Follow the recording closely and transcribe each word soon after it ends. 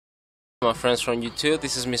My friends from YouTube,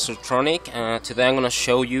 this is Mr. Tronic. Today I'm going to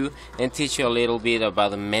show you and teach you a little bit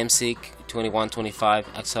about the Memsic 2125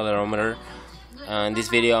 accelerometer. In this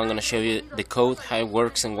video I'm going to show you the code, how it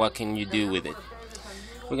works and what can you do with it.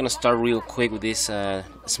 We're going to start real quick with this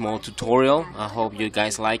small tutorial. I hope you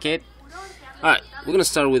guys like it. Alright, we're going to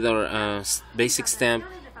start with our basic stamp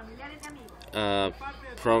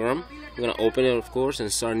program. We're going to open it, of course,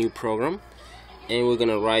 and start a new program. And we're going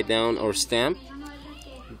to write down our stamp.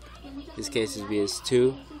 This case is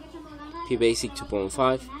BS2, P basic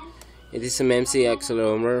 2.5. It is a Memsic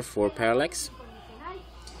accelerometer for parallax.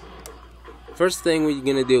 First thing we're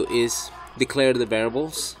gonna do is declare the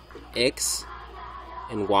variables X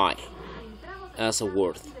and Y as a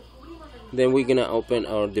word. Then we're gonna open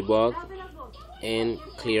our debug and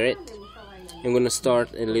clear it. And we're gonna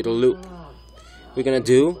start a little loop. We're gonna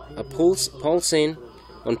do a pulse in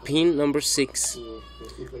on pin number 6,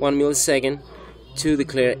 1 millisecond, to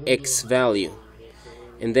declare X value,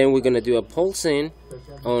 and then we're gonna do a pulse in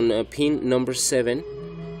on pin number 7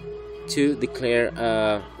 to declare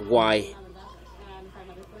Y.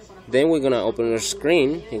 Then we're gonna open our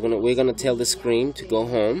screen. We're gonna tell the screen to go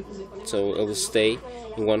home, so it will stay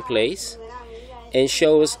in one place, and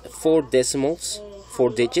show us 4 decimals, 4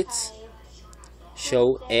 digits.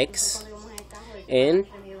 Show X, and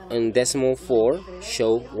on decimal 4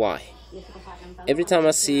 show Y. Every time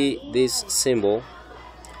I see this symbol,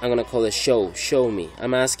 I'm gonna call it show me.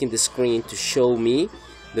 I'm asking the screen to show me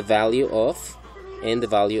the value of and the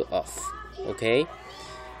value of. Okay,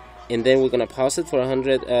 and then we're gonna pause it for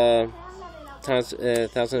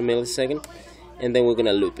 100,000 milliseconds, and then we're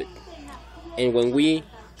gonna loop it. And when we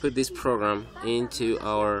put this program into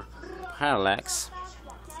our parallax,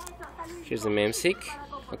 here's the Memsic.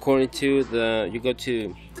 According to you go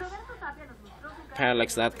to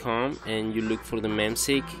parallax.com and you look for the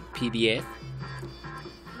Memsic PDF,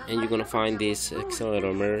 and you're gonna find this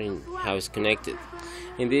accelerometer and how it's connected.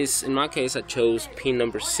 In my case, I chose pin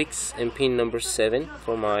number 6 and pin number 7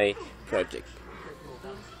 for my project,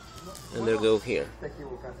 and they go here.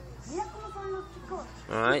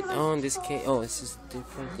 Alright, oh, in this case, oh, this is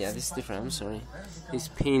different. Yeah, this is different. I'm sorry. It's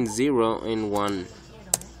pin 0 and 1.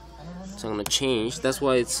 So I'm gonna change. That's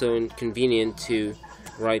why it's so inconvenient to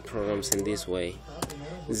write programs in this way.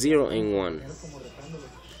 0 and 1.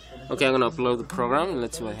 Okay, I'm gonna upload the program and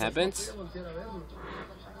let's see what happens.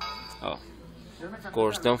 Oh, of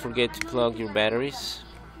course, don't forget to plug your batteries.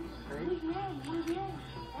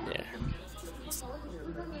 There.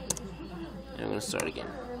 And I'm gonna start again.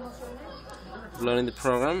 Uploading the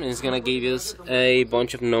program, and it's gonna give us a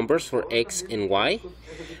bunch of numbers for X and Y.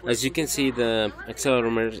 As you can see, the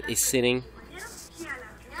accelerometer is sitting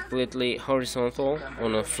completely horizontal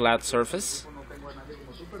on a flat surface,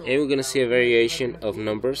 and we're gonna see a variation of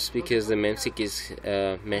numbers because the Memsic is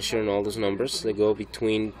measuring all those numbers. They go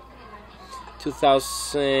between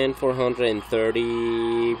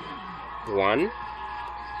 2,431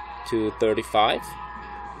 to 35,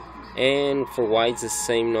 and for Y it's the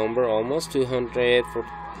same number, almost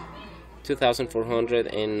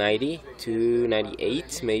 2,490 to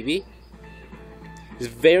 98 maybe. It's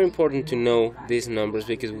very important to know these numbers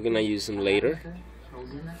because we're gonna use them later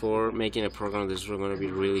for making a program that's gonna be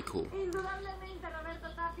really cool.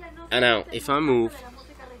 And now, if I move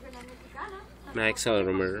my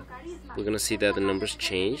accelerometer, we're gonna see that the numbers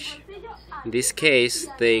change. In this case,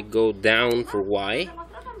 they go down for Y,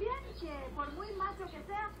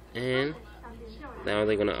 and now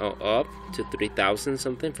they're gonna go up to 3,000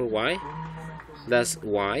 something for Y. That's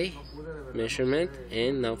Y measurement.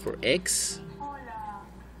 And now for X,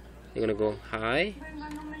 they're gonna go high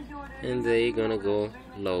and they're gonna go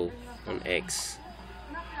low on X.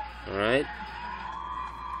 Alright,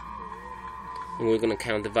 and we're gonna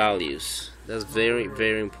count the values. That's very,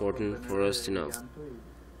 very important for us to know.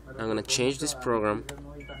 I'm gonna change this program.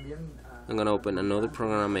 I'm gonna open another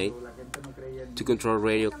program I made to control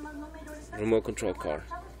radio remote control car.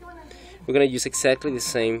 We're gonna use exactly the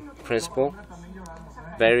same principle.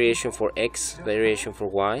 Variation for X, variation for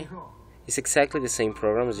Y. It's exactly the same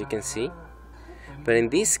program, as you can see. But in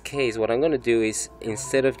this case, what I'm gonna do is,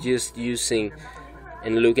 instead of just using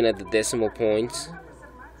and looking at the decimal points,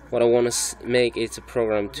 what I want to make is a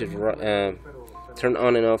program to turn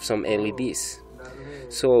on and off some LEDs.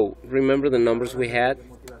 So remember the numbers we had.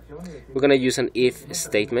 We're gonna use an if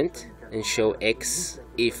statement and show X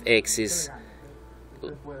if X is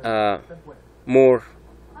more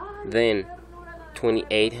than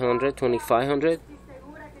 2,800, 2,500,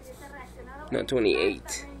 not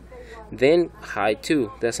 28. Then high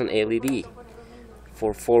 2, that's an LED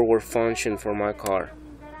for forward function for my car.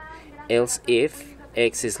 Else if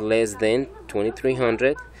X is less than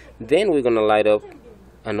 2300. Then we're gonna light up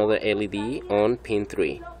another LED on pin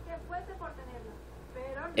 3.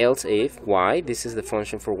 Else if y, this is the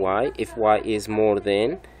function for y, if y is more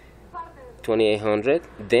than 2800,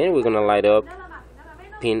 then we're gonna light up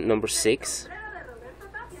pin number 6.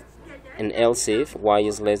 And else if y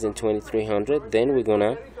is less than 2300, then we're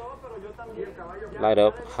gonna light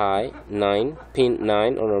up high 9, pin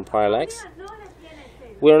 9 on our parallax.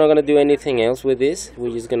 We're not gonna do anything else with this.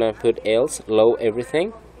 We're just gonna put else, low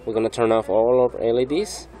everything. We're gonna turn off all of our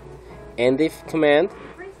LEDs. End if command,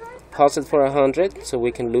 pause it for 100 so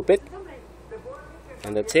we can loop it,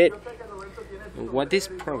 and that's it. What this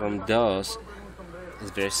program does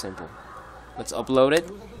is very simple. Let's upload it.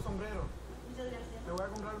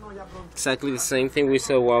 Exactly the same thing we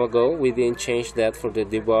saw a while ago. We didn't change that for the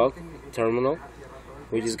debug terminal.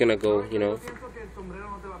 We're just gonna go, you know,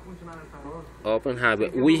 up and high,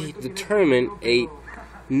 but we determine a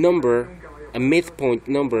number, a midpoint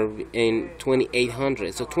number in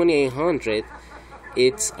 2800. So 2800,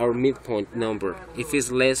 it's our midpoint number. If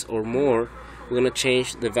it's less or more, we're gonna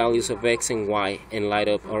change the values of x and y and light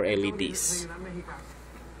up our LEDs.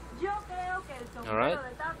 Alright,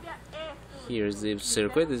 here's the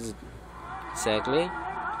circuit. This is exactly.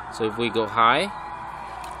 So if we go high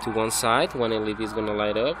to one side, one LED is gonna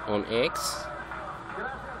light up on x,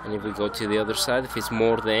 and if we go to the other side, if it's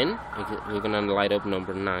more than, we're gonna light up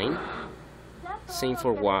number 9. Same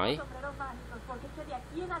for y.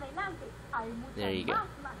 There you go.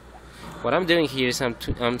 What I'm doing here is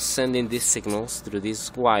I'm sending these signals through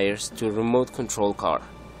these wires to a remote control car.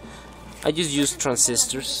 I just use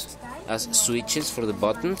transistors as switches for the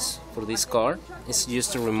buttons for this car. It's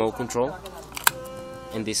just a remote control,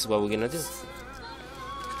 and this is what we're gonna do.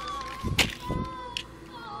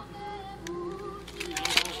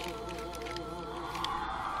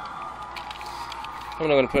 I'm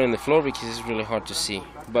not gonna put it on the floor because it's really hard to see,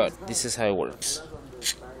 but this is how it works.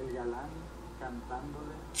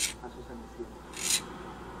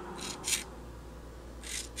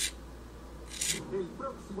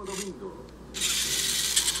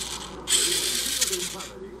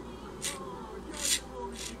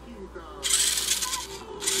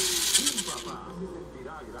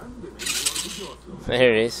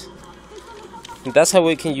 There it is. And that's how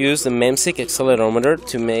we can use the Memsic accelerometer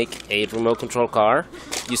to make a remote control car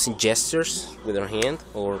using gestures with our hand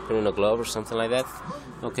or putting a glove or something like that.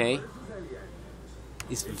 Okay,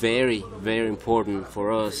 it's very, very important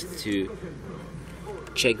for us to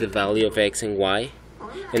check the value of x and y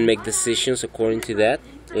and make decisions according to that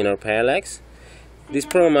in our parallax. This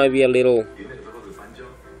program might be a little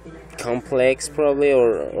complex probably,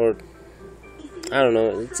 or I don't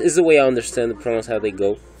know, it's the way I understand the programs, how they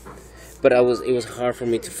go. But it was hard for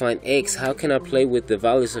me to find x. How can I play with the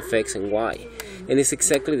values of x and y? And it's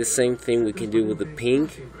exactly the same thing we can do with the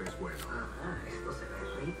pink.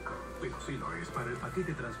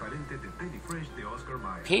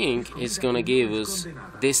 Pink is gonna give us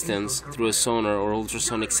distance through a sonar or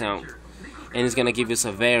ultrasonic sound, and it's gonna give us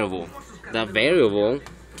a variable. That variable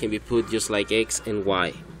can be put just like x and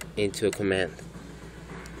y into a command.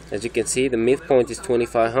 As you can see, the midpoint is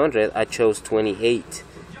 2500. I chose 28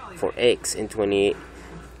 for x and 28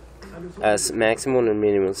 as maximum and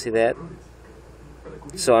minimum. See that?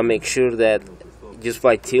 So I make sure that just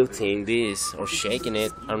by tilting this or shaking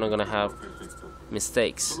it, I'm not gonna have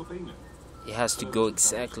mistakes. It has to go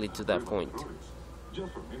exactly to that point.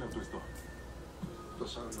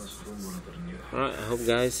 Alright, I hope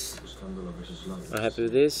guys are happy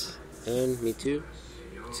with this, and me too.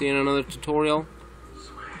 See you in another tutorial.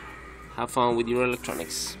 Have fun with your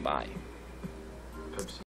electronics. Bye.